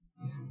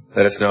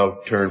Let us now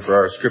turn for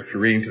our scripture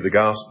reading to the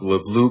Gospel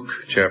of Luke,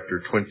 chapter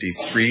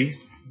 23.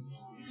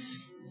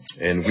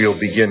 And we'll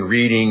begin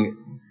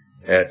reading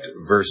at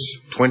verse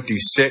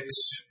 26,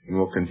 and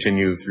we'll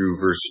continue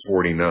through verse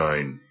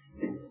 49.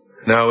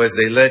 Now as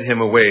they led him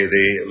away,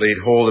 they laid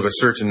hold of a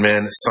certain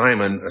man,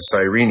 Simon, a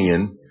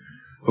Cyrenian,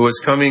 who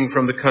was coming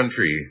from the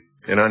country,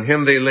 and on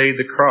him they laid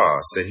the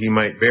cross, that he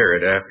might bear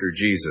it after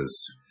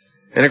Jesus.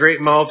 And a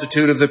great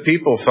multitude of the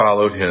people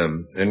followed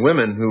him, and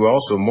women who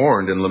also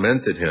mourned and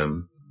lamented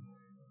him.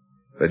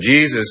 But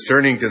Jesus,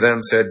 turning to them,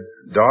 said,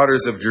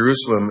 Daughters of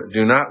Jerusalem,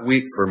 do not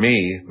weep for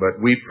me,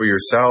 but weep for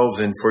yourselves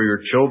and for your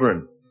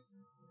children.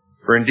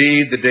 For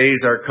indeed the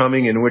days are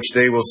coming in which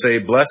they will say,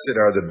 Blessed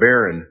are the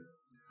barren,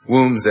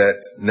 wombs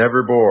that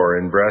never bore,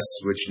 and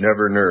breasts which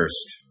never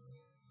nursed.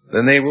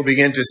 Then they will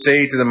begin to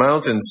say to the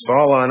mountains,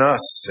 Fall on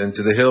us, and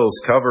to the hills,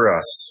 cover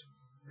us.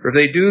 For if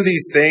they do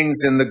these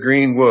things in the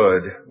green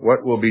wood,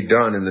 what will be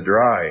done in the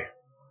dry?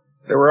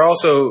 There were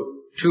also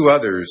two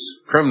others,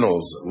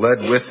 criminals,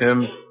 led with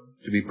him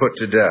to be put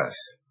to death.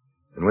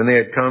 And when they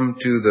had come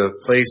to the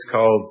place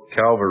called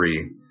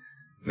Calvary,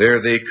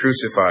 there they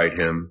crucified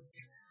him,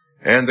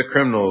 and the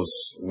criminals,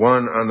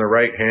 one on the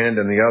right hand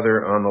and the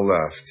other on the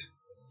left.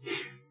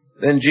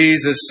 Then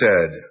Jesus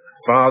said,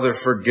 Father,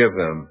 forgive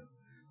them,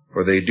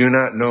 for they do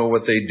not know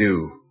what they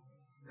do.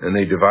 And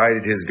they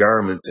divided his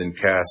garments and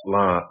cast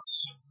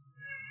lots.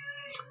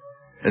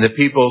 And the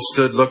people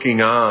stood looking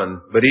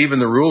on, but even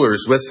the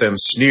rulers with them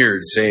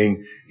sneered,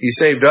 saying, He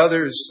saved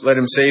others, let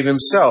him save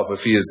himself,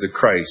 if he is the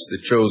Christ, the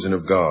chosen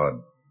of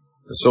God.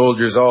 The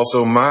soldiers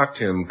also mocked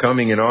him,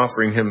 coming and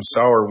offering him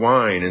sour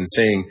wine, and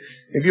saying,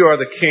 If you are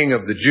the King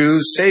of the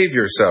Jews, save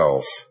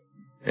yourself.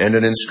 And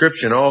an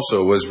inscription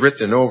also was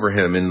written over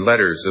him in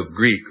letters of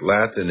Greek,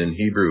 Latin, and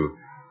Hebrew,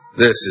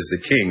 This is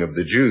the King of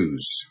the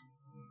Jews.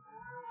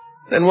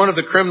 Then one of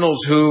the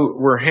criminals who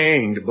were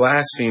hanged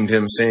blasphemed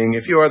him, saying,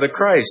 If you are the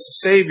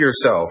Christ, save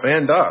yourself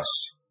and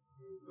us.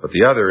 But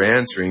the other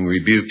answering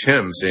rebuked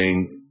him,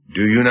 saying,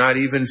 Do you not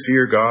even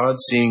fear God,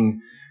 seeing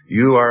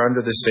you are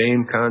under the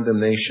same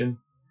condemnation?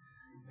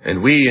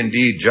 And we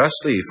indeed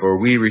justly, for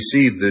we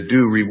receive the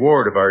due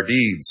reward of our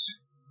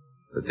deeds.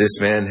 But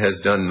this man has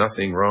done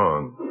nothing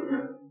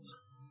wrong.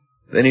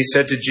 Then he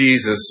said to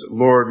Jesus,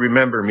 Lord,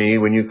 remember me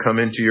when you come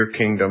into your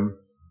kingdom.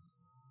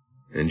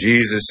 And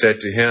Jesus said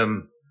to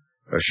him,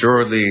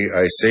 Assuredly,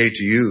 I say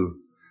to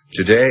you,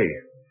 today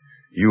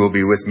you will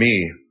be with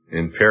me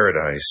in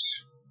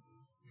paradise.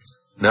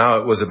 Now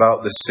it was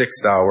about the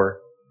 6th hour,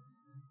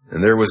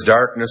 and there was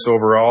darkness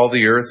over all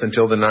the earth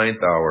until the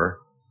 9th hour.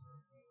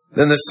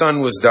 Then the sun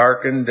was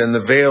darkened, and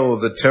the veil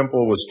of the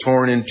temple was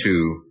torn in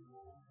two.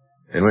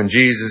 And when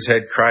Jesus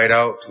had cried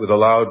out with a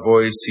loud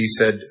voice, he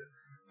said,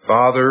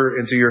 Father,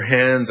 into your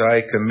hands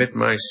I commit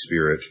my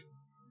spirit.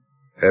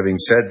 Having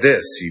said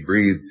this, he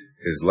breathed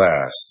his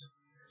last.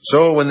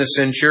 So when the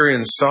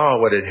centurion saw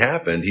what had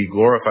happened, he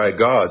glorified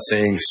God,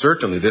 saying,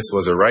 Certainly this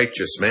was a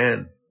righteous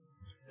man.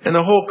 And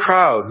the whole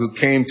crowd who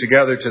came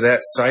together to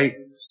that sight,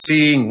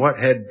 seeing what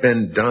had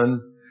been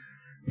done,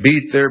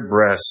 beat their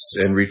breasts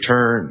and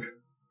returned.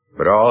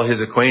 But all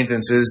his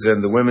acquaintances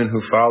and the women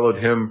who followed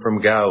him from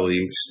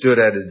Galilee stood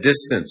at a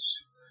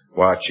distance,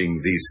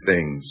 watching these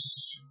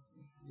things.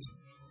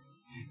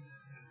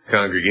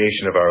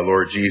 Congregation of our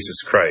Lord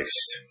Jesus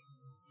Christ,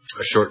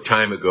 a short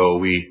time ago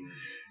we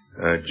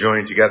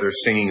joined together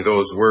singing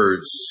those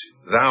words,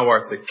 Thou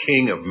art the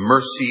King of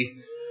mercy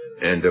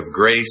and of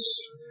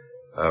grace,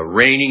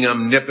 reigning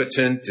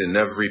omnipotent in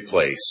every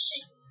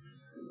place.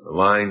 The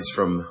lines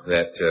from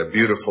that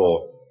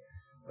beautiful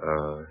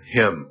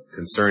hymn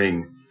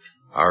concerning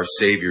our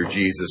Savior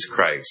Jesus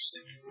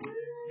Christ.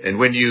 And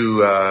when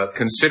you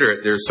consider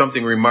it, there's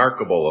something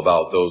remarkable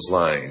about those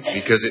lines,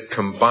 because it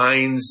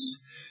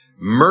combines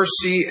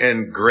mercy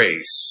and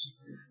grace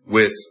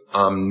with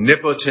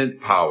omnipotent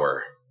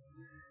power.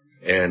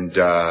 And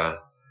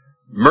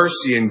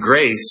mercy and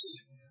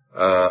grace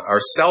are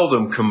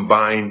seldom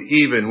combined,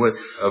 even with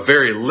a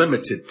very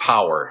limited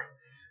power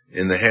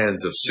in the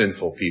hands of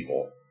sinful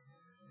people.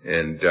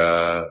 And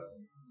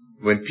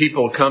when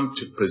people come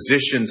to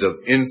positions of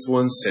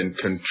influence and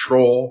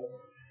control,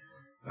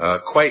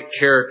 quite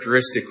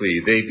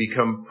characteristically, they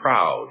become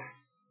proud.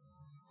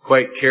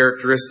 Quite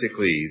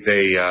characteristically,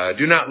 they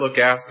do not look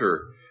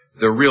after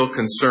the real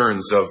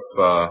concerns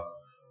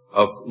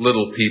of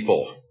little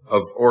people,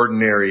 of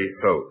ordinary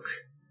folk.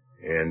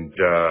 And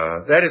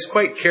that is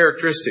quite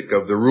characteristic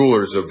of the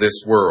rulers of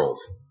this world.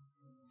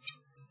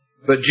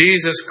 But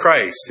Jesus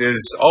Christ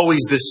is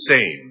always the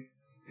same,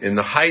 in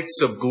the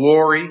heights of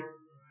glory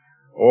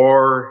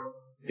or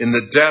in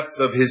the depth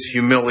of his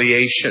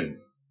humiliation.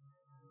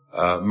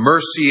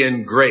 Mercy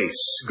and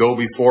grace go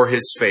before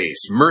his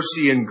face.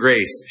 Mercy and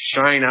grace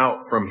shine out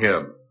from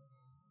him.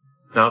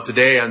 Now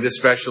today, on this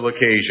special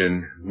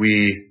occasion,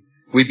 we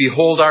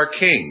behold our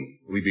King.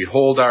 We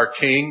behold our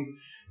King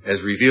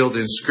as revealed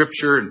in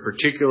Scripture, and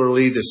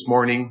particularly this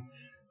morning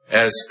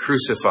as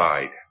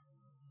crucified.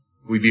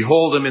 We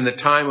behold him in the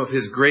time of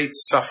his great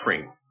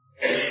suffering,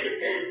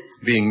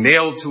 being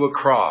nailed to a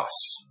cross.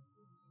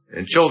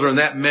 And children,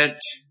 that meant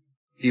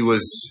He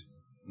was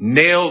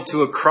nailed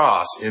to a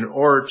cross in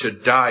order to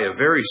die a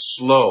very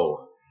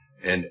slow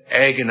and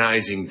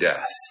agonizing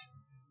death.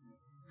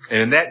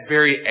 And in that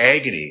very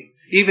agony,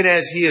 even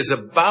as he is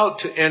about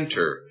to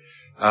enter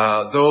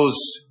those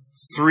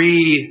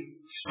 3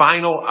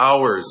 final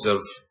hours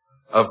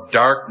of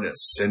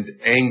darkness and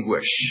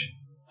anguish,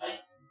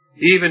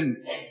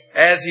 even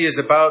as he is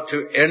about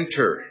to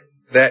enter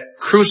that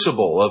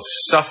crucible of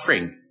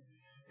suffering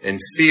and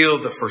feel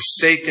the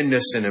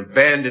forsakenness and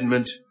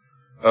abandonment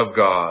of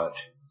God,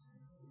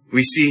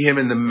 we see him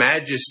in the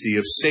majesty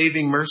of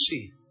saving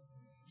mercy.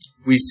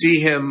 We see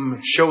him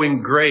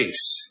showing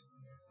grace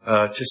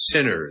to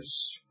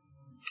sinners.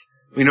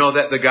 We know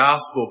that the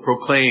gospel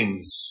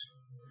proclaims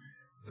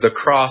the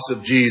cross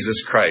of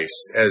Jesus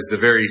Christ as the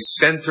very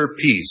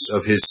centerpiece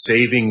of his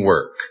saving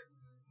work.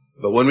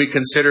 But when we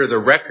consider the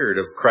record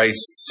of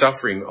Christ's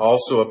suffering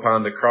also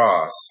upon the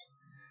cross,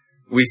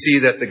 we see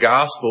that the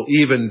gospel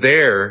even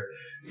there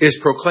is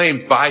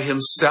proclaimed by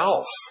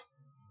himself,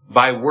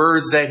 by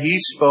words that he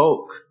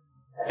spoke,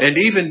 and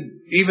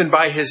even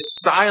by his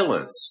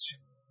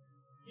silence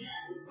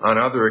on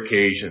other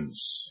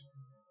occasions.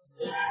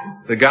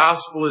 The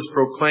gospel is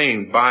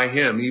proclaimed by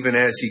him even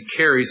as he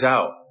carries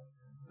out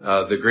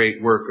the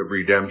great work of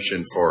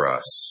redemption for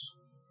us.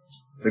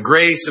 The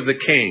grace of the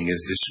King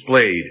is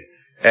displayed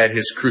at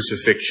his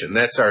crucifixion.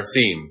 That's our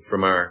theme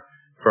from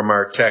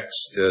our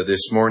text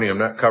this morning. I'm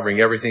not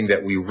covering everything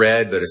that we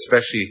read, but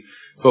especially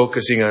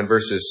focusing on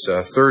verses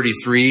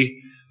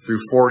 33 through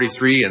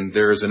 43, and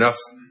there is enough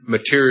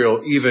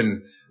material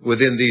even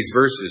within these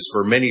verses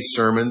for many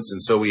sermons,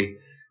 and so we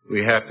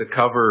have to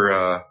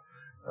cover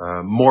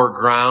more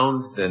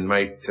ground than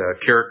might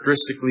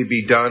characteristically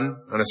be done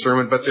on a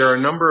sermon, but there are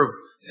a number of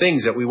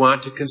things that we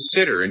want to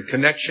consider in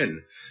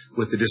connection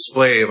with the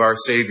display of our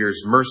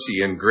Savior's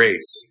mercy and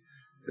grace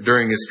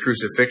during his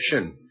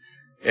crucifixion.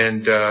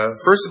 And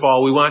first of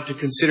all, we want to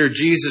consider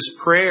Jesus'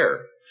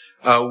 prayer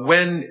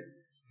when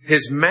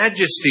his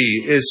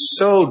majesty is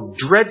so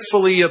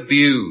dreadfully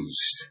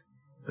abused.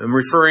 I'm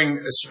referring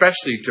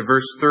especially to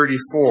verse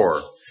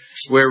 34,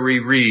 where we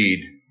read,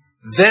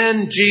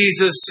 "Then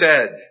Jesus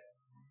said,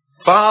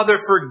 'Father,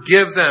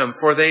 forgive them,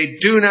 for they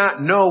do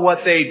not know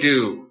what they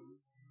do.'"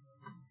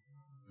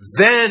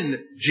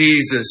 Then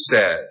Jesus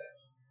said.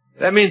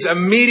 That means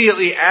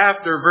immediately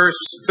after verse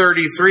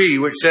 33,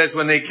 which says,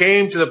 "When they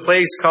came to the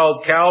place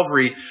called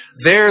Calvary,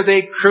 there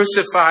they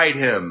crucified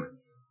him,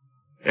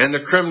 and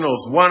the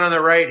criminals, one on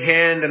the right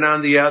hand and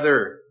on the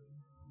other."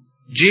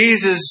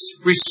 Jesus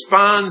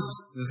responds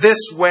this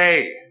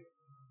way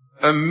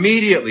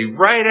immediately,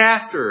 right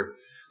after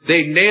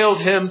they nailed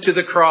him to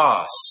the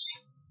cross.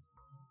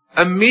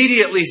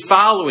 Immediately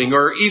following,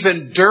 or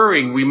even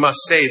during, we must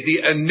say,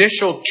 the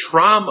initial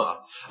trauma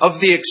of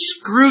the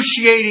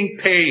excruciating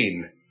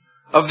pain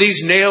of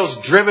these nails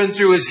driven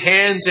through his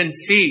hands and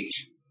feet.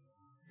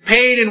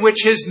 Pain in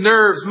which his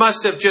nerves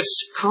must have just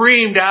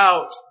screamed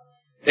out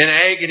in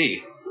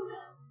agony.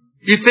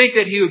 You'd think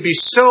that he would be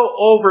so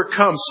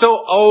overcome,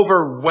 so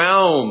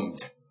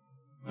overwhelmed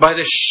by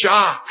the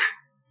shock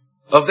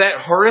of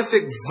that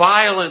horrific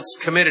violence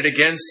committed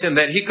against him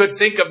that he could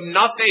think of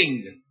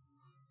nothing,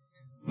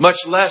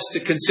 much less to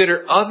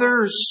consider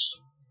others.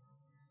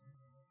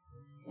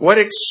 What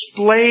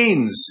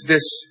explains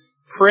this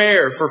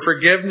prayer for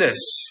forgiveness?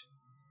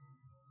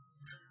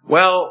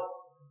 Well,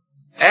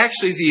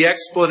 actually the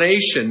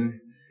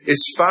explanation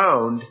is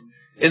found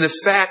in the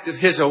fact of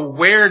his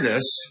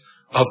awareness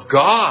of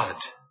God.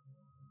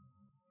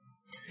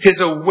 His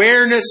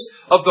awareness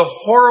of the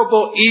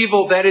horrible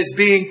evil that is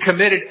being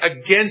committed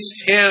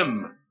against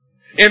him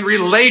in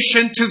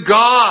relation to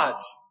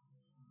God.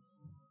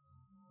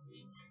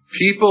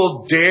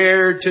 People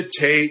dared to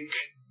take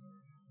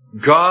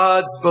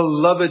God's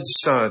beloved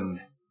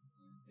Son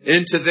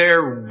into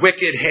their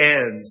wicked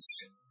hands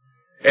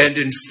and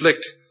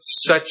inflict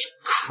such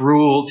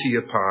cruelty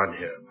upon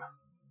him.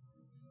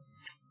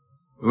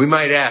 We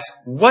might ask,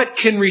 what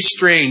can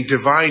restrain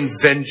divine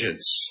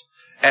vengeance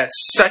at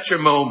such a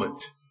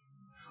moment?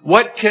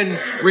 What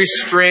can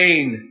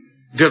restrain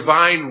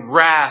divine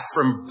wrath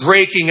from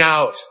breaking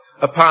out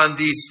upon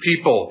these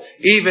people,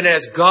 even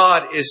as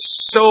God is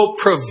so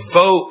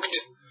provoked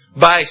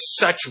by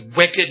such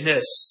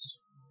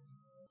wickedness?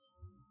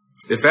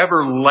 If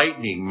ever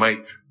lightning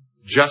might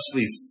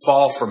justly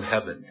fall from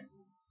heaven,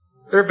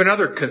 there have been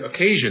other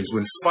occasions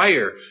when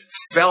fire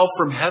fell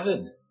from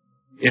heaven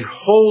in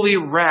holy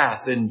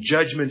wrath and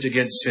judgment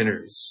against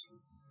sinners.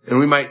 And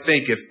we might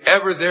think, if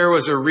ever there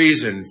was a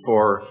reason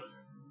for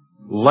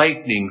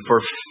lightning,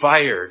 for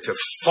fire to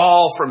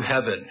fall from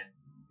heaven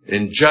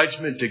in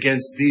judgment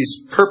against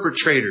these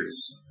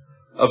perpetrators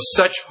of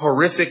such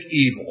horrific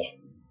evil,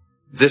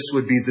 this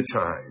would be the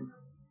time.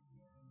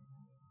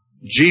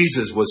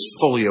 Jesus was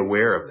fully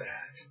aware of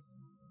that.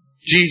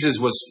 Jesus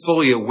was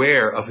fully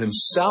aware of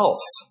himself,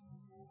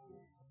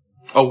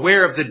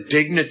 aware of the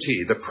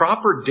dignity, the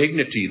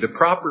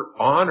proper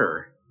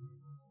honor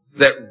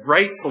that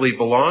rightfully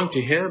belonged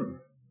to him.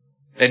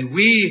 And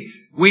we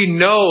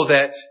know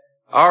that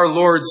our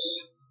Lord's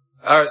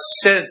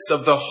sense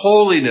of the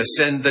holiness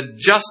and the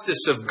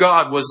justice of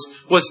God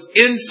was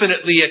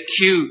infinitely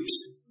acute.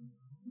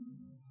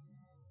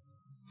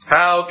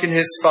 How can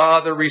his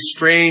Father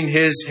restrain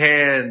his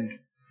hand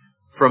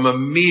from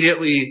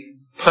immediately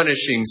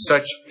punishing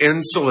such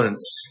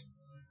insolence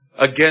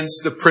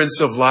against the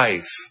Prince of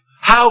Life?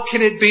 How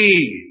can it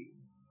be?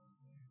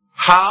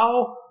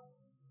 How?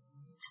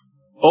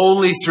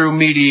 Only through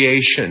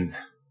mediation.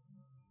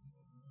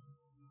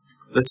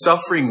 The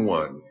suffering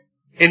one,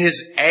 in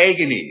his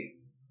agony,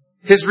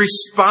 his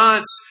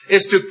response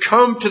is to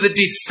come to the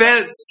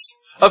defense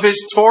of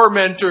his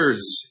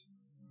tormentors.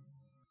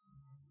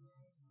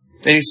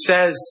 And he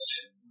says,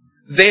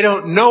 they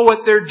don't know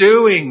what they're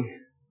doing.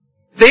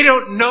 They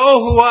don't know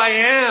who I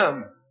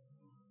am.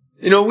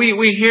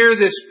 We hear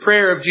this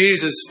prayer of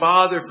Jesus,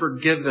 Father,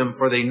 forgive them,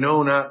 for they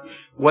know not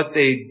what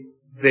they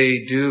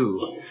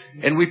do.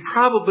 And we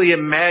probably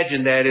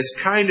imagine that as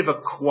kind of a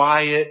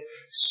quiet,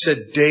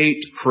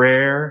 sedate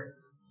prayer.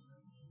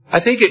 I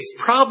think it's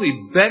probably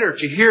better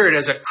to hear it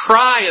as a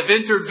cry of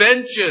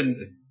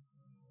intervention.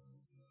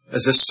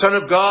 As the Son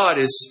of God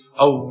is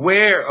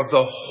aware of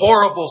the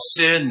horrible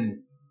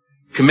sin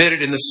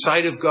committed in the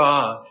sight of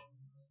God.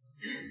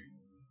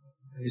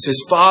 He says,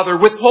 Father,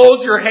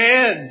 withhold your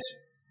hand.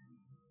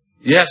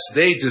 Yes,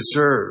 they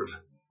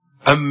deserve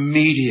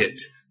immediate,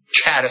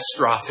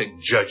 catastrophic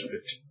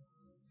judgment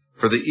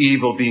for the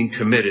evil being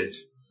committed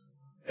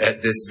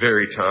at this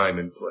very time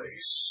and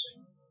place.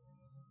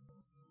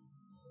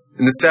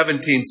 In the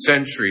 17th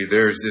century,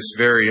 there's this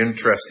very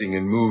interesting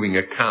and moving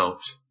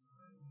account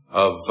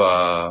of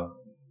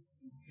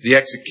the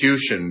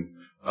execution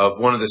of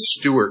one of the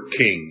Stuart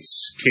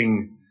kings,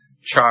 King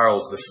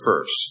Charles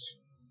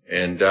I.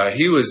 And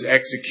he was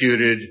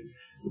executed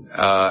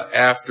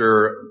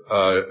after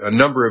a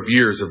number of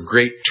years of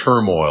great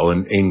turmoil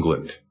in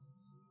England.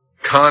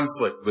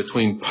 Conflict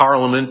between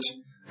Parliament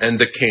and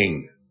the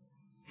king.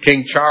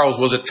 King Charles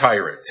was a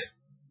tyrant,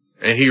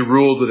 and he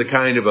ruled with a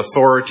kind of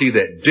authority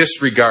that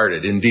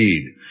disregarded,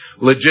 indeed,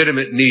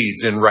 legitimate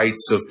needs and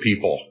rights of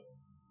people.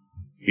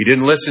 He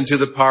didn't listen to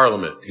the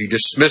Parliament. He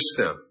dismissed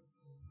them.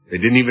 They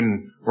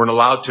weren't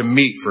allowed to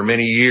meet for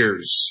many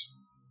years.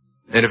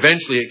 And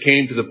eventually it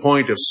came to the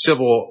point of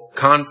civil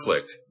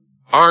conflict,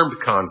 armed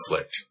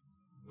conflict.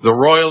 The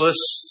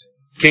royalists,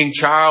 King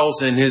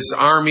Charles and his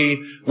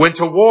army, went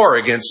to war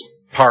against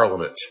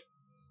Parliament.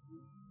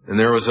 And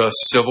there was a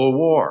civil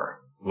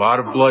war, a lot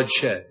of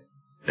bloodshed.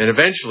 And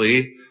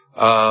eventually,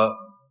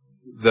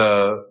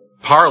 the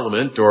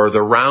Parliament, or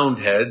the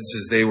Roundheads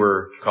as they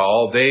were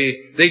called,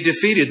 they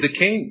defeated the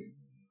king.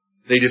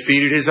 They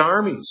defeated his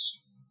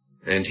armies.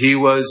 And he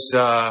was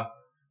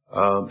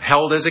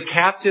held as a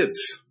captive.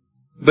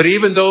 But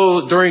even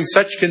though during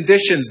such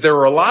conditions there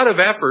were a lot of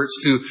efforts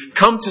to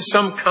come to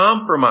some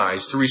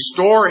compromise, to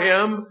restore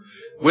him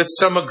with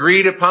some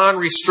agreed upon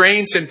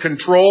restraints and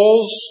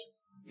controls,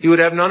 he would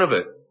have none of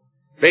it.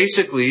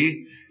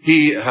 Basically,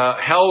 he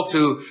held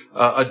to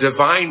a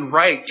divine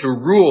right to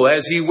rule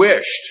as he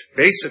wished,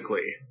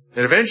 basically.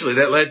 And eventually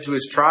that led to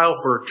his trial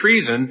for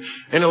treason,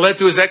 and it led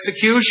to his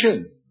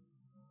execution.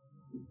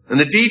 And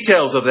the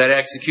details of that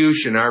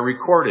execution are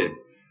recorded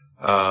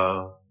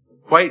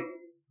quite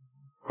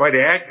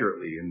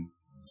accurately and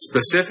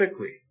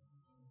specifically.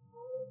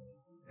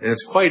 And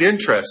it's quite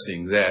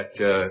interesting that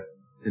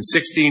in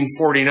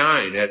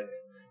 1649 at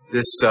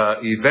this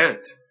event,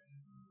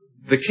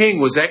 the king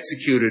was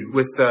executed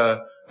with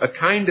a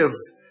kind of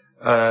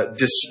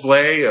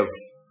display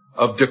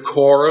of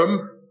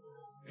decorum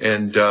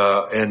and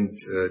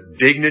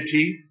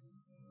dignity,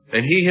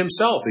 and he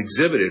himself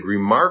exhibited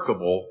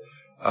remarkable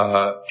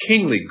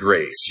kingly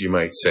grace, you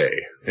might say,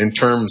 in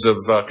terms of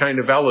kind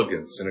of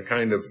elegance and a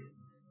kind of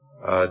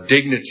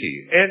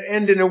dignity.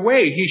 And in a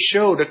way, he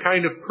showed a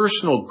kind of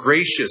personal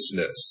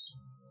graciousness.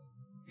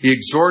 He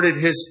exhorted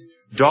his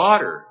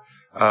daughter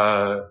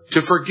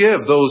to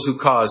forgive those who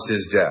caused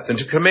his death, and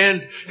to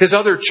command his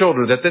other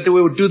children that they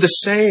would do the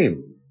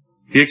same.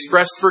 He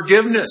expressed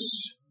forgiveness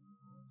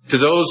to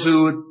those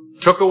who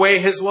took away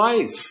his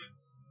life.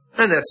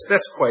 And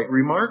that's quite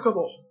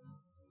remarkable.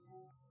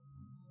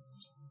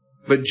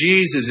 But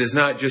Jesus is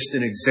not just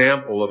an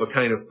example of a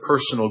kind of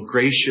personal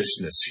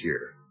graciousness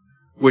here,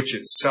 which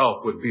itself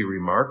would be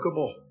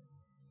remarkable.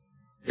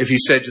 If he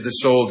said to the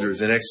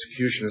soldiers and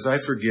executioners, I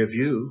forgive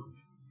you.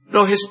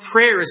 No, his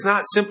prayer is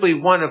not simply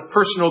one of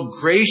personal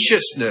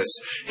graciousness.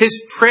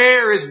 His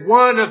prayer is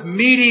one of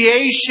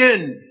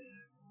mediation.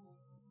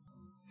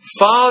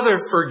 Father,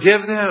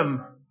 forgive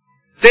them.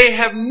 They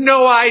have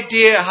no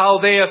idea how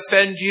they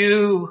offend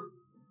you.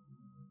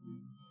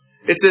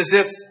 It's as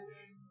if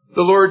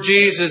the Lord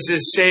Jesus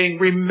is saying,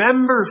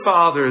 remember,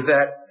 Father,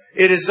 that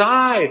it is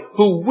I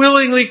who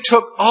willingly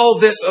took all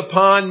this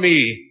upon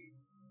me,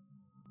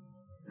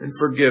 and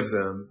forgive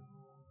them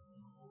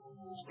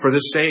for the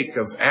sake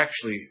of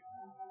actually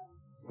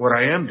what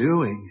I am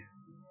doing.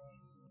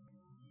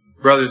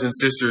 Brothers and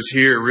sisters,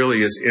 here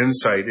really is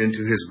insight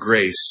into his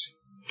grace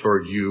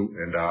toward you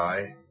and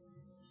I.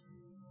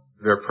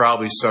 There are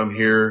probably some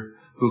here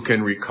who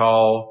can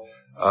recall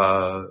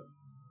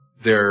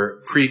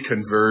their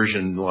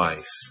pre-conversion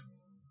life.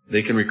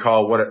 They can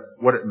recall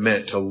what it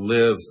meant to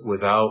live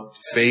without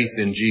faith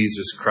in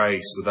Jesus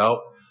Christ, without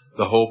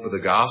the hope of the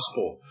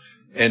gospel.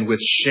 And with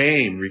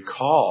shame,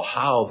 recall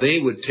how they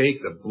would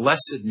take the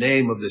blessed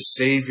name of the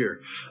Savior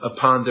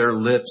upon their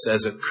lips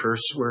as a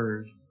curse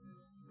word.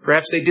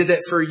 Perhaps they did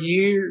that for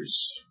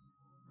years.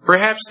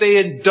 Perhaps they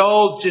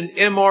indulged in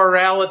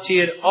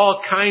immorality and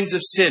all kinds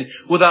of sin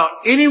without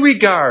any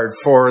regard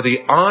for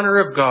the honor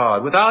of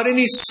God, without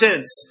any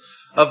sense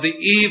of the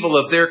evil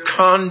of their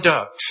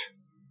conduct.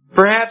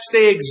 Perhaps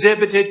they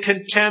exhibited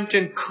contempt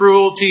and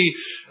cruelty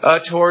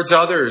towards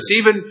others,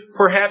 even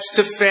perhaps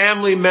to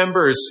family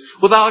members,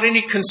 without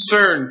any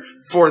concern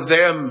for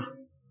them.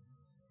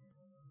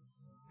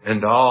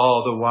 And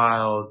all the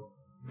while,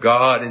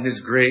 God in His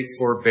great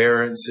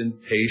forbearance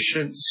and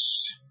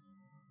patience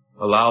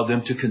allowed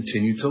them to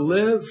continue to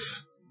live,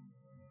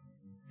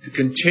 to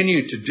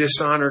continue to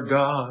dishonor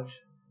God,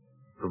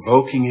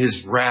 provoking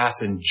His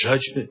wrath and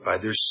judgment by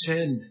their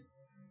sin.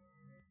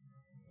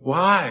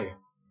 Why?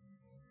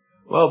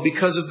 Well,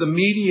 because of the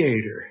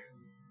mediator,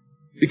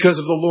 because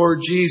of the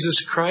Lord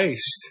Jesus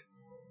Christ,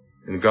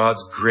 and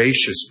God's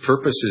gracious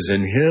purposes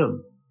in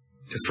Him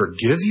to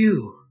forgive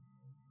you,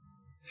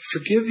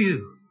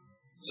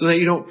 so that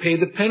you don't pay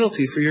the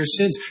penalty for your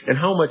sins. And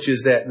how much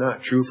is that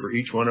not true for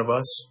each one of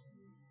us?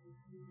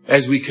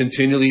 As we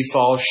continually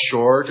fall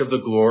short of the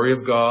glory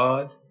of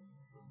God,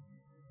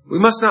 we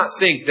must not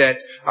think that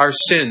our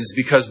sins,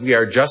 because we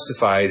are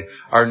justified,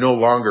 are no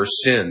longer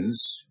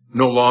sins,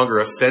 no longer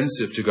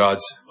offensive to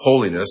God's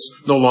holiness,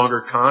 no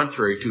longer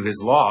contrary to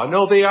His law.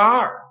 No, they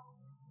are.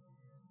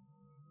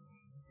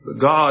 But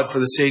God, for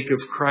the sake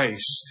of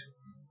Christ,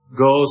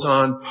 goes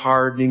on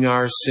pardoning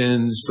our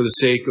sins for the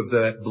sake of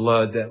that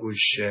blood that was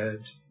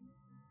shed.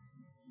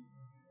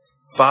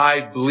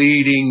 5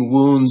 bleeding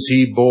wounds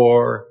He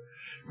bore,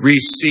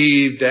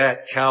 received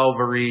at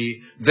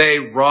Calvary. They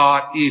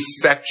wrought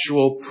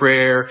effectual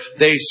prayer.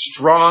 They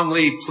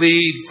strongly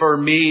plead for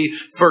me.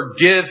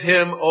 Forgive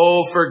him,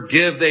 oh,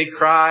 forgive, they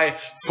cry.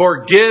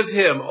 Forgive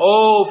him,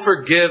 oh,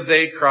 forgive,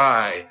 they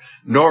cry.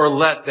 Nor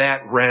let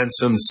that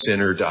ransomed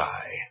sinner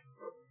die.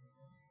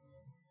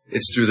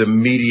 It's through the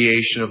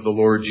mediation of the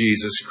Lord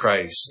Jesus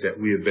Christ that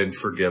we have been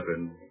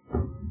forgiven.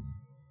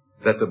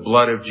 That the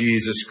blood of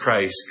Jesus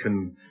Christ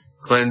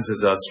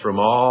cleanses us from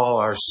all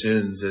our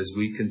sins as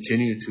we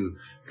continue to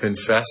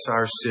confess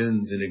our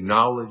sins and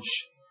acknowledge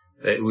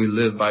that we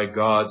live by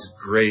God's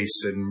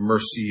grace and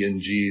mercy in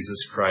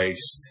Jesus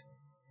Christ,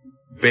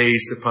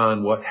 based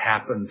upon what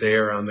happened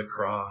there on the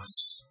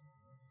cross.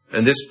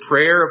 And this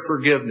prayer of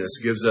forgiveness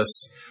gives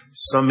us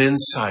some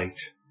insight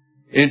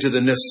into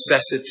the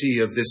necessity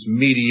of this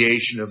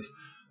mediation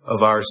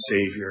of our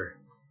Savior.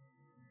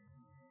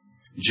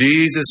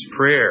 Jesus'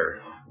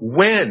 prayer,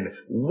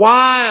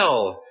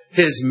 while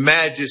His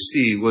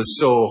majesty was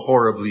so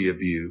horribly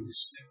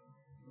abused.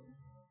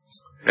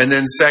 And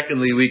then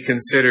secondly, we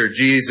consider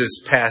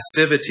Jesus'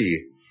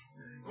 passivity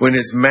when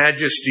His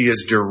majesty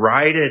is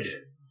derided.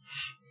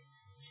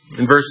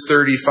 In verse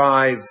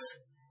 35,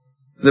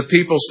 the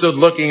people stood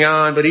looking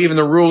on, but even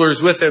the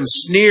rulers with Him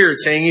sneered,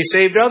 saying, He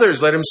saved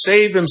others. Let Him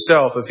save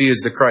Himself if He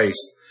is the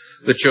Christ,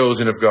 the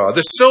chosen of God.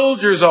 The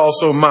soldiers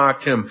also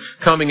mocked Him,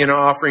 coming and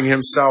offering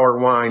Him sour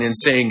wine and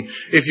saying,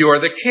 If you are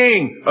the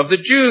King of the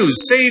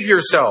Jews, save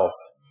yourself.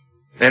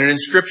 And an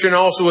inscription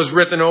also was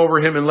written over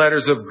Him in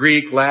letters of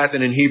Greek,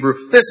 Latin, and Hebrew,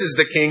 This is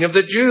the King of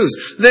the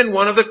Jews. Then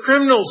one of the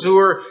criminals who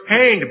were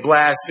hanged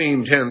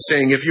blasphemed Him,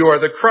 saying, If you are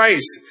the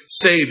Christ,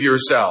 save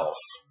yourself.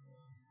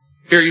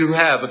 Here you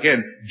have,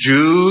 again,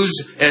 Jews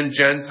and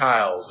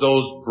Gentiles,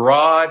 those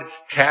broad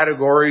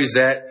categories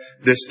that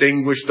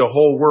distinguish the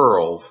whole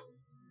world,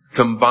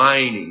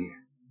 combining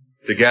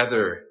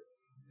together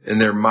in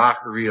their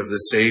mockery of the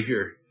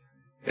Savior.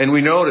 And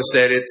we notice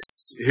that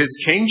it's His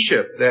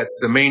kingship that's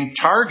the main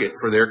target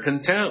for their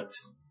contempt.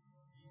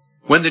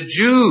 When the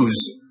Jews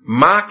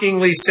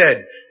mockingly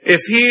said,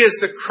 If He is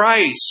the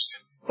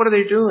Christ, what are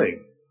they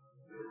doing?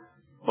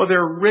 Well,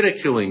 they're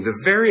ridiculing the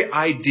very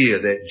idea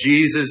that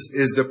Jesus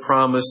is the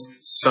promised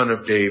Son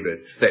of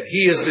David, that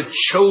He is the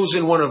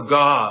chosen one of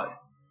God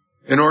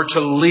in order to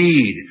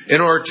lead, in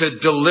order to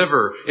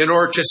deliver, in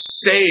order to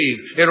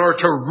save, in order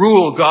to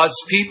rule God's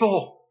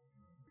people.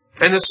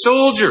 And the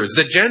soldiers,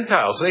 the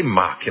Gentiles, they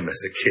mock Him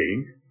as a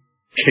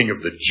king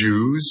of the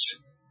Jews.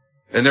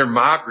 And their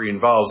mockery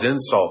involves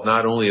insult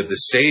not only of the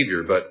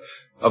Savior, but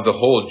of the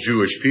whole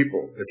Jewish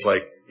people. It's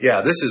like,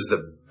 yeah, this is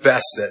the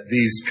best that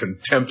these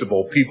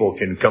contemptible people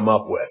can come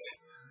up with.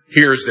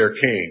 Here's their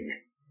king.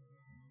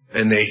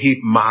 And they heap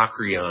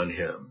mockery on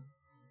Him.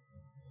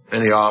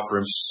 And they offer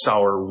Him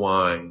sour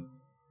wine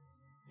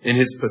in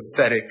His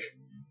pathetic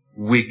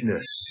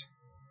weakness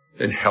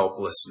and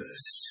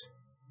helplessness.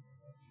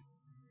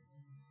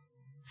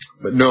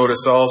 But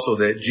notice also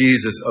that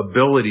Jesus'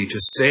 ability to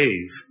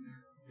save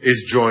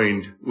is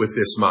joined with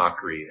this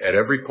mockery at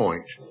every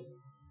point.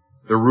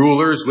 The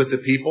rulers with the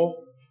people,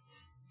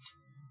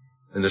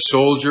 and the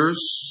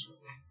soldiers,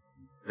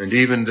 and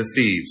even the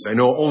thieves. I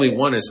know only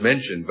one is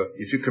mentioned, but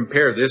if you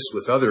compare this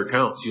with other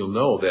accounts, you'll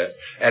know that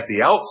at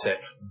the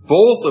outset,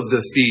 both of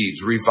the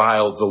thieves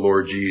reviled the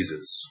Lord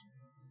Jesus.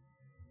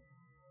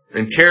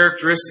 And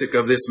characteristic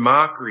of this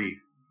mockery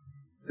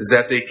is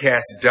that they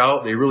cast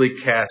doubt, they really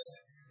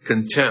cast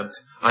contempt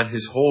on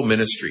his whole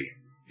ministry.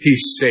 He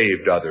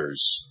saved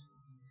others.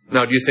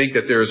 Now, do you think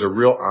that there is a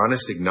real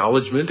honest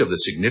acknowledgement of the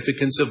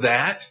significance of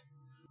that?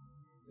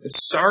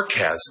 It's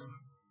sarcasm.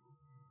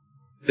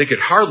 They could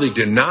hardly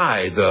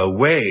deny the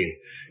way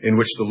in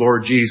which the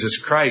Lord Jesus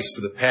Christ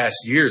for the past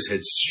years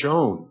had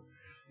shown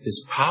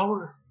his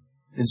power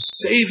in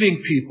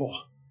saving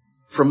people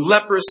from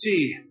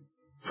leprosy,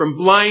 from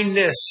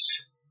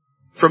blindness,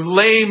 from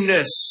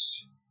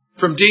lameness,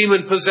 from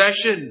demon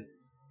possession.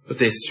 But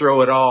they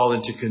throw it all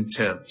into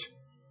contempt.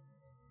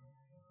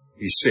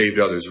 He saved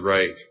others,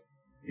 right?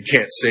 He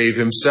can't save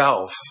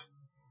himself.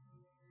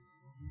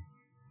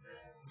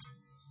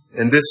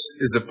 And this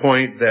is a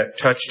point that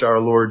touched our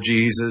Lord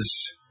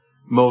Jesus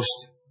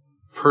most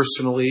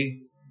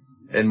personally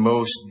and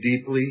most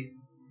deeply.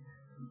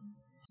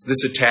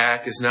 This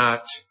attack is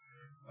not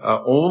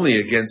only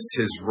against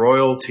his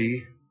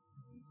royalty,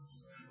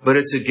 but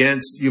it's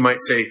against, you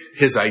might say,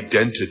 his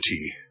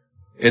identity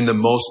in the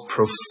most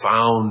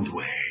profound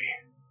way.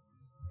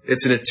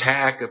 It's an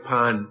attack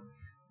upon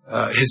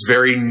his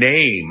very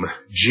name,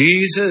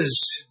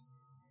 Jesus,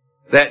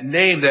 that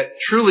name that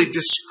truly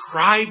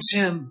describes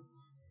him.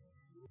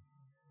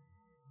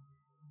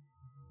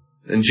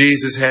 And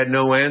Jesus had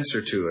no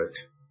answer to it.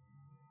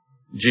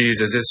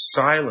 Jesus is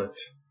silent.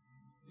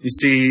 You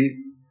see,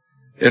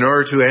 in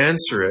order to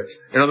answer it,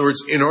 in other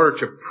words, in order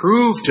to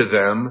prove to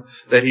them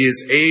that he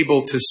is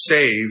able to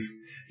save,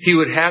 he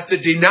would have to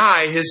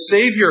deny his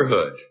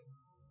saviorhood.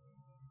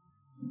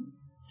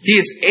 He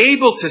is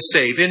able to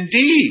save,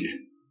 indeed,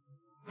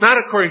 not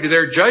according to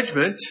their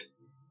judgment,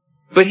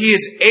 but he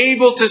is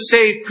able to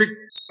save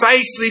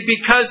precisely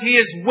because he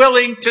is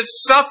willing to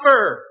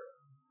suffer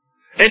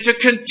and to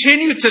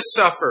continue to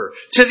suffer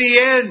to the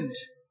end.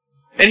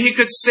 And he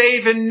could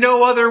save in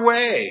no other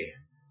way.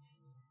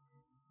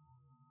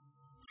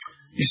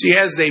 You see,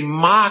 as they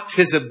mocked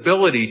his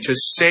ability to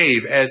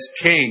save as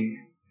king,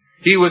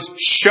 he was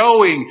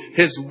showing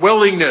his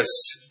willingness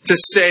to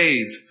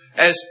save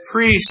as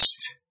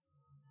priest.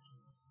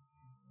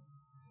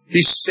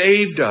 He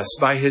saved us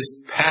by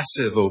his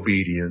passive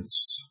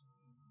obedience.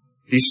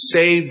 He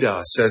saved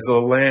us as a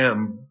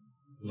lamb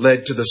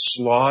led to the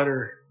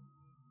slaughter.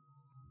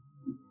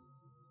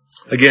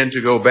 Again,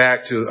 to go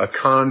back to a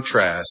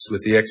contrast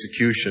with the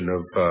execution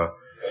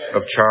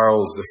of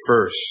Charles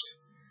I.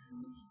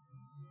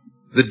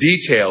 The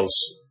details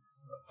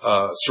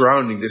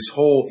surrounding this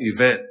whole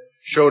event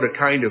showed a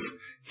kind of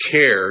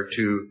care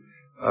to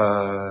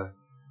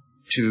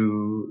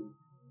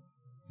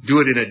do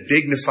it in a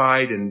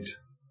dignified and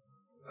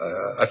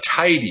a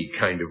tidy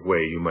kind of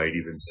way, you might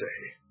even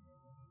say.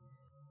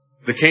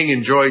 The king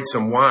enjoyed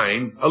some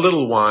wine, a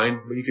little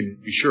wine, but you can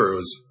be sure it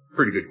was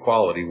pretty good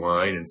quality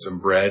wine, and some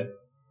bread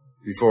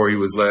before he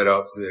was led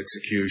out to the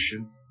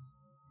execution.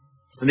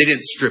 And they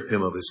didn't strip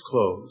him of his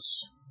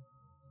clothes.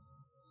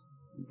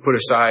 Put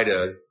aside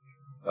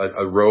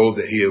a robe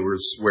that he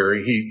was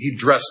wearing. He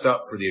dressed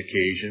up for the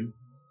occasion.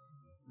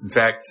 In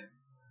fact,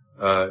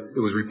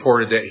 it was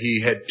reported that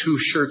he had 2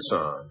 shirts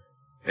on.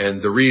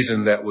 And the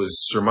reason that was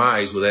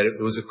surmised was that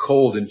it was a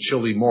cold and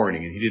chilly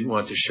morning, and he didn't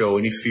want to show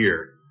any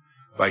fear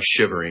by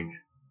shivering.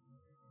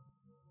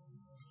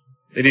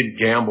 They didn't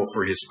gamble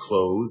for his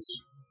clothes.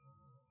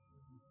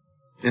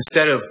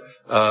 Instead of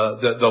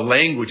the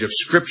language of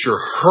Scripture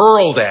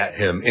hurled at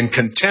him in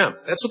contempt.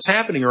 That's what's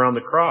happening around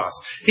the cross.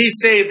 He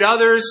saved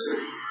others.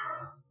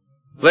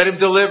 Let him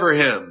deliver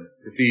him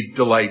if he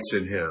delights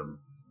in him.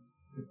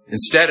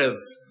 Instead of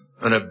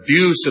an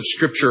abuse of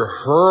Scripture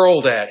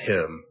hurled at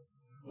him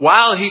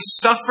while he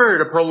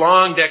suffered a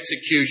prolonged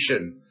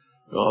execution.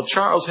 Well,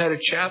 Charles had a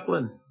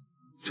chaplain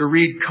to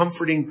read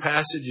comforting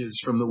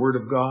passages from the Word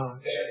of God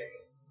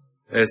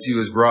as he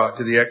was brought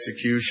to the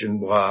execution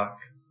block.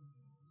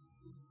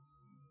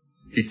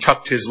 He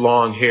tucked his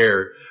long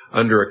hair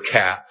under a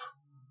cap,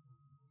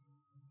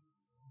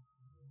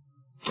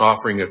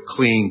 offering a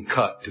clean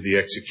cut to the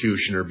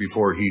executioner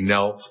before he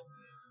knelt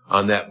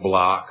on that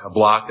block, a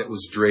block that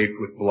was draped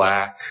with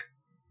black.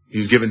 He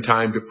was given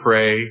time to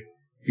pray.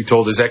 He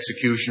told his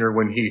executioner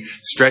when he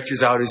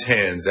stretches out his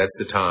hands, that's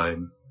the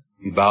time.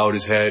 He bowed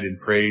his head and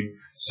prayed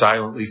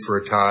silently for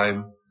a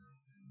time.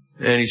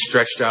 And he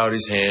stretched out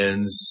his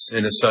hands,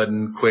 and a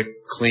sudden, quick,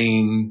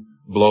 clean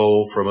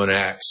blow from an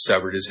axe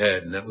severed his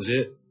head, and that was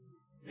it.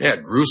 Yeah,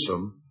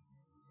 gruesome,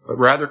 but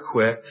rather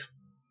quick,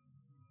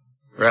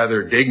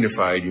 rather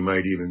dignified, you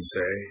might even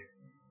say.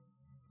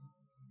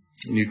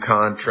 And you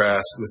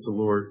contrast with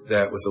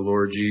the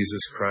Lord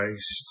Jesus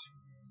Christ,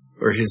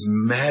 where his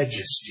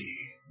majesty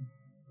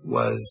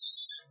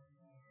was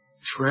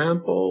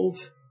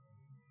trampled,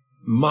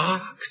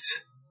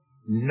 mocked,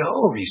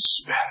 no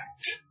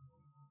respect,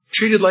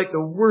 treated like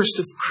the worst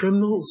of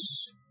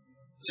criminals,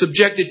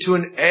 subjected to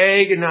an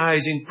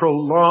agonizing,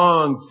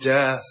 prolonged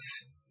death.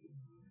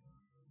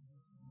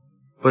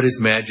 But his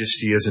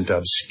majesty isn't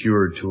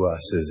obscured to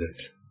us, is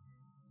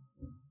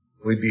it?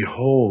 We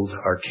behold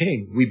our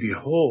King. We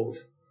behold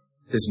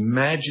his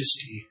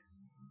majesty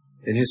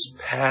in his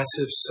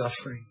passive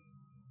suffering,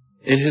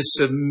 in his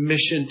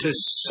submission to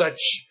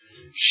such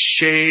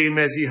shame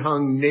as he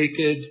hung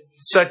naked,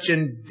 such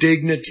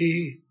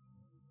indignity,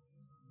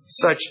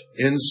 such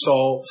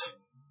insult.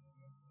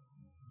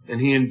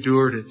 And he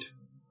endured it.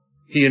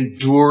 He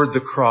endured the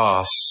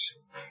cross,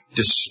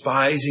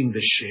 despising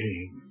the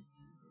shame.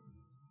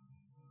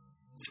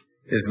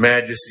 His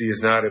majesty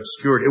is not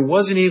obscured. It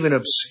wasn't even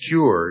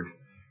obscured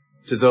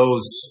to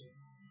those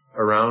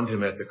around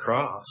him at the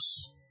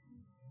cross.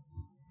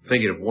 I'm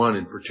thinking of one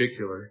in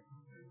particular.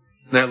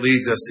 And that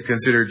leads us to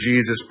consider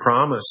Jesus'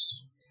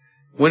 promise.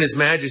 When his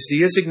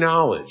majesty is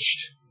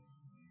acknowledged,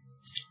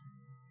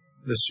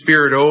 the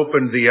Spirit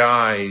opened the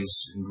eyes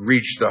and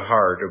reached the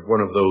heart of one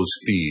of those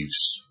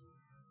thieves.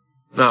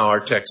 Now, our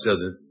text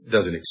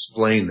doesn't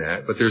explain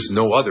that, but there's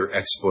no other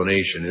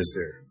explanation, is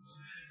there?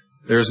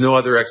 There's no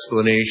other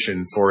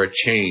explanation for a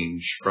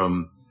change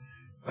from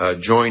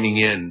joining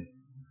in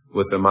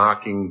with the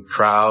mocking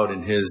crowd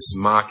and his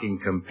mocking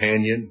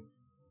companion,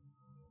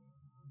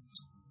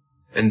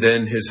 and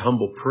then his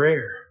humble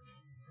prayer.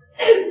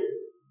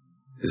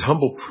 His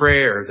humble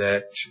prayer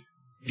that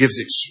gives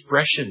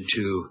expression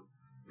to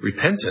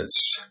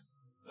repentance,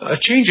 a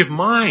change of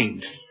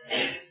mind,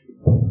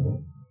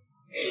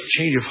 a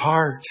change of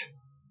heart,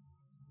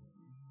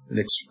 and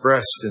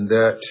expressed in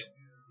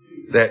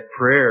that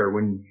prayer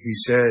when he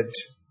said,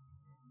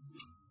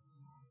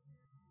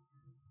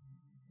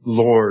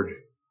 Lord,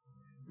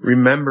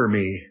 remember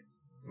me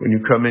when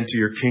you come into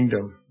your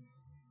kingdom.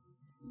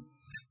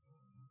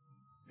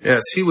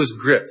 Yes, he was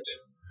gripped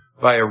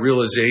by a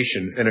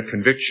realization and a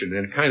conviction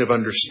and a kind of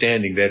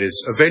understanding that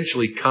is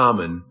eventually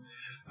common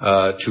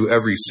to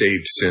every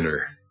saved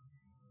sinner.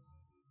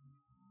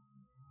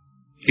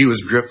 He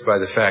was gripped by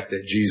the fact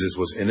that Jesus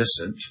was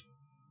innocent.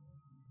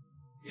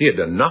 He had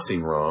done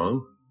nothing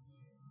wrong.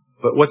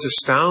 But what's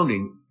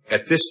astounding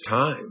at this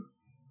time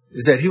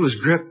is that he was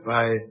gripped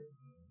by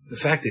the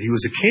fact that he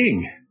was a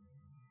king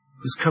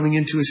who's coming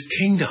into his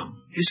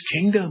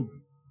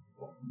kingdom.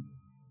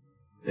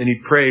 And he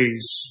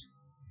prays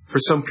for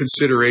some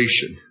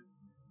consideration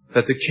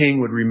that the king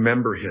would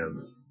remember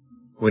him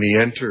when he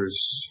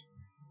enters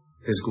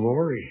his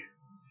glory.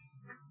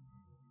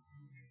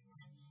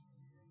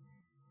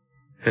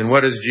 And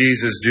what does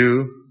Jesus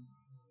do?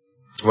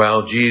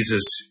 Well,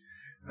 Jesus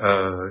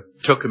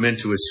took him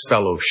into his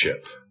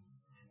fellowship.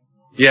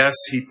 Yes,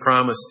 he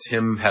promised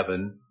him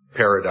heaven,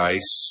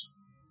 paradise,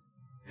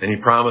 and he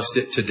promised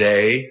it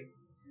today.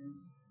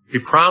 He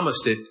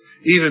promised it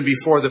even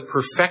before the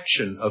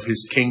perfection of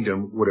his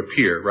kingdom would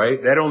appear,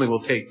 right? That only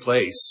will take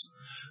place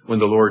when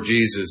the Lord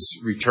Jesus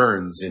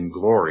returns in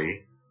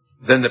glory.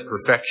 Then the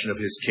perfection of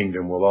his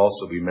kingdom will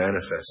also be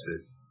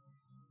manifested.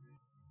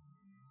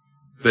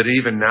 But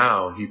even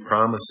now, he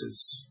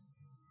promises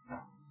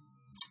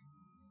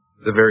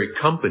the very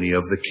company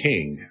of the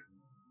king.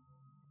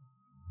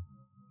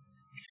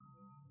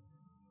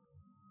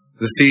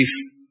 The thief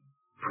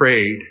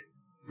prayed,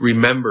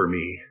 remember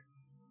me.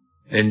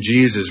 And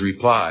Jesus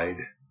replied,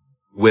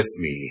 with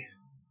me.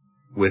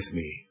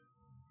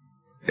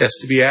 Yes,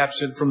 to be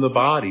absent from the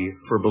body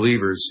for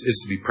believers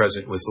is to be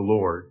present with the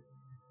Lord.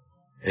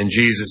 And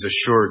Jesus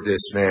assured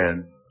this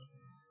man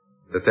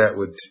that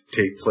would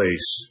take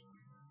place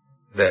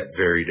that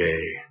very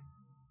day.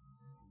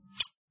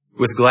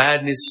 With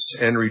gladness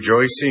and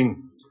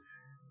rejoicing,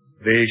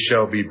 they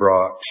shall be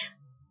brought.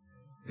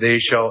 They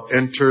shall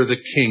enter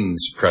the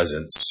King's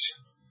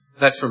presence.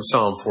 That's from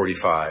Psalm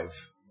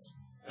 45.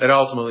 That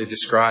ultimately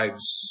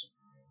describes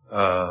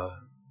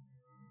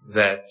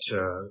that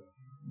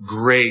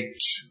great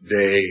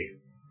day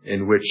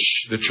in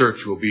which the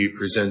church will be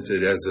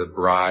presented as a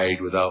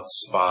bride without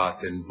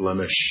spot and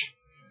blemish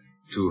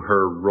to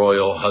her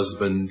royal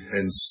husband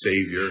and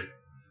Savior,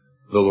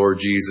 the Lord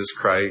Jesus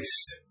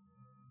Christ.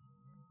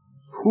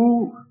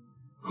 Who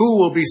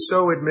will be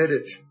so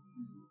admitted?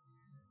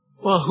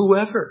 Well,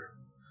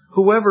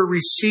 whoever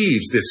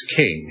receives this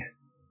King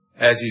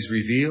as he's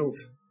revealed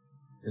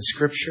in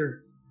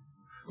Scripture,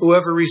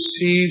 whoever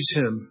receives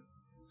him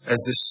as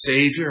the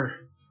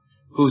Savior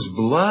whose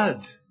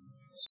blood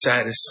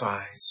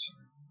satisfies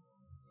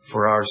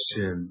for our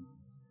sin.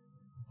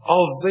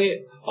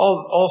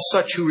 All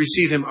such who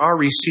receive him are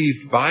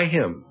received by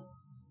him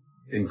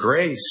in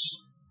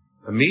grace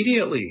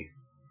immediately,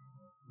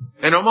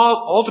 and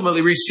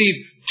ultimately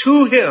received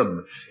to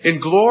him in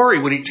glory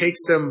when he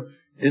takes them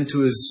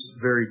into his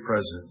very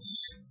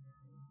presence.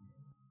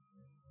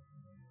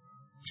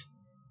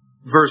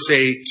 Verse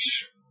 8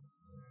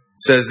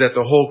 says that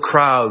the whole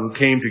crowd who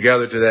came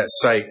together to that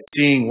sight,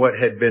 seeing what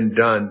had been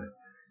done,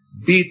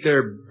 beat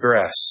their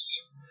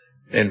breasts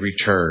and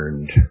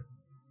returned.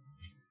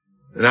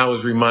 And I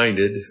was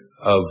reminded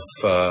of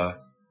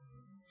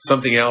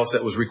something else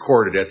that was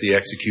recorded at the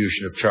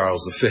execution of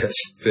Charles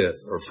V,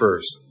 or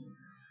first.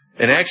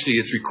 And actually,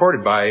 it's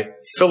recorded by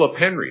Philip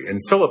Henry. And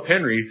Philip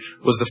Henry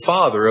was the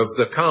father of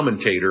the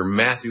commentator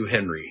Matthew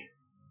Henry.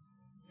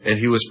 and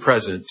he was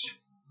present.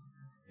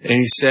 And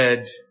he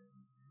said,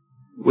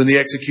 when the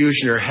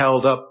executioner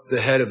held up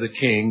the head of the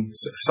king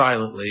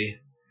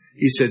silently,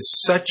 he said,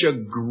 such a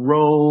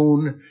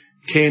groan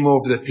came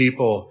over the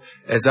people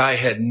as I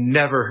had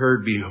never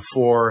heard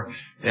before,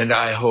 and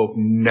I hope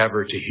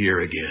never to hear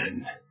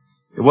again.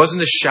 It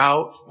wasn't a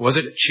shout,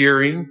 wasn't a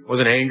cheering,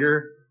 wasn't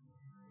anger.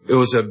 It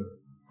was a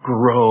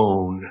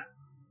groan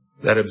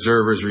that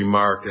observers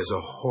remarked as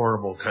a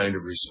horrible kind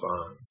of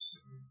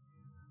response.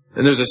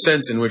 And there's a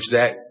sense in which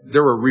that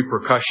there were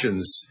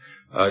repercussions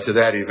to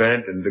that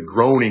event, and the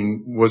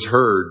groaning was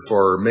heard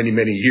for many,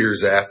 many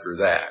years after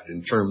that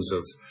in terms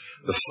of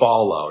the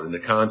fallout and the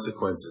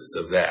consequences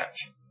of that.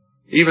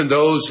 Even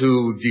those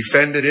who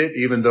defended it,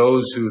 even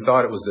those who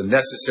thought it was the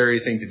necessary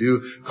thing to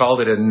do,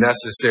 called it a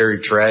necessary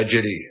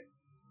tragedy.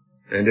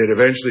 And it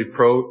eventually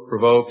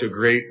provoked a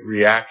great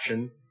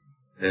reaction.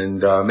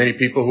 And many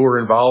people who were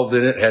involved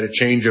in it had a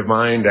change of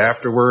mind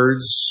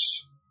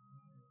afterwards.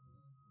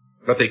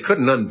 But they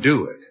couldn't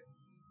undo it,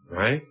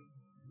 right?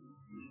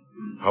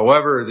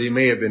 However, they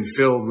may have been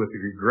filled with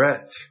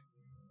regret.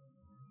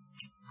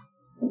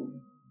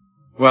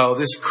 Well,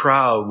 this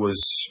crowd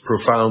was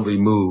profoundly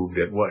moved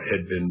at what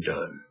had been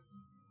done,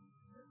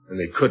 and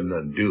they couldn't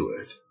undo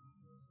it.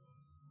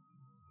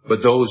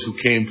 But those who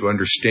came to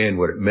understand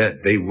what it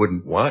meant, they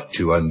wouldn't want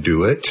to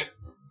undo it,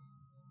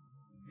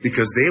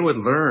 because they would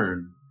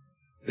learn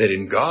that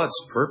in God's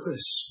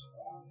purpose,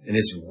 in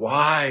His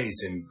wise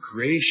and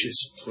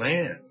gracious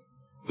plan,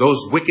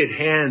 those wicked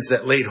hands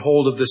that laid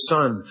hold of the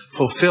Son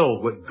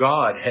fulfilled what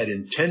God had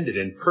intended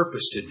and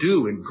purposed to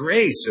do in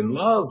grace and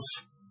love.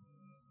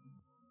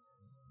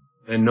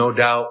 And no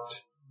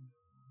doubt,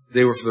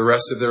 they were for the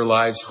rest of their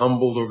lives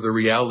humbled over the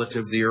reality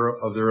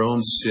of their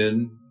own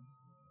sin.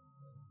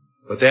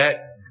 But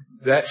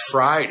that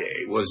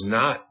Friday was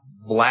not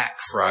Black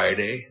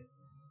Friday,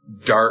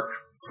 Dark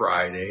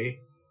Friday.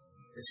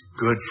 It's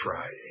Good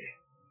Friday.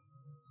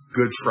 It's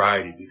Good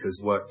Friday because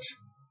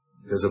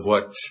of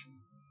what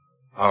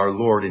our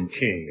Lord and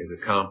King has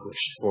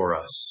accomplished for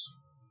us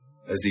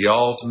as the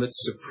ultimate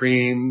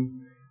supreme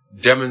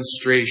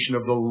demonstration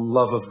of the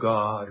love of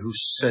God who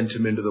sent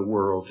Him into the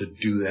world to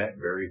do that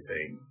very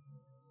thing.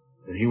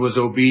 And He was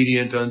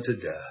obedient unto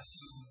death.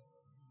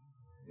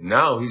 And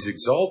now He's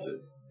exalted.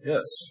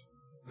 Yes.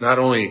 Not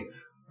only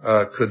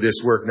could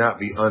this work not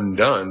be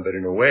undone, but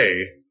in a way,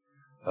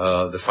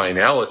 the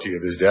finality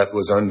of His death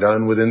was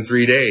undone within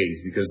 3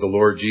 days because the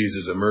Lord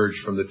Jesus emerged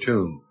from the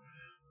tomb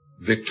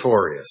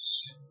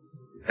victorious,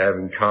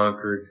 having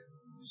conquered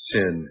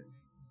sin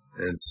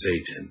and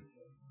Satan.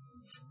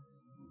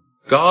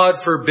 God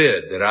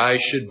forbid that I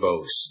should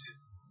boast,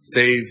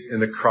 save in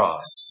the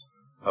cross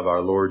of our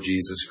Lord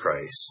Jesus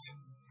Christ.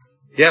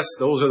 Yes,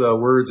 those are the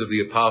words of the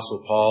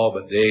Apostle Paul,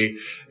 but they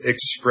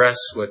express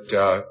what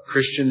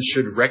Christians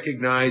should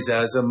recognize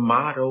as a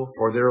motto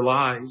for their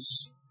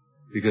lives,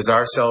 because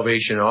our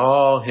salvation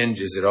all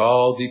hinges, it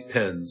all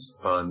depends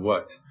upon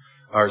what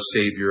our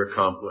Savior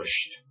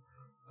accomplished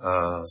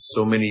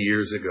so many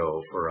years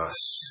ago for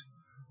us,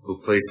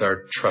 who place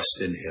our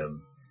trust in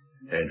Him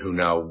and who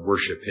now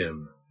worship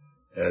Him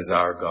as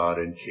our God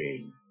and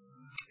King.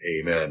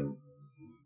 Amen.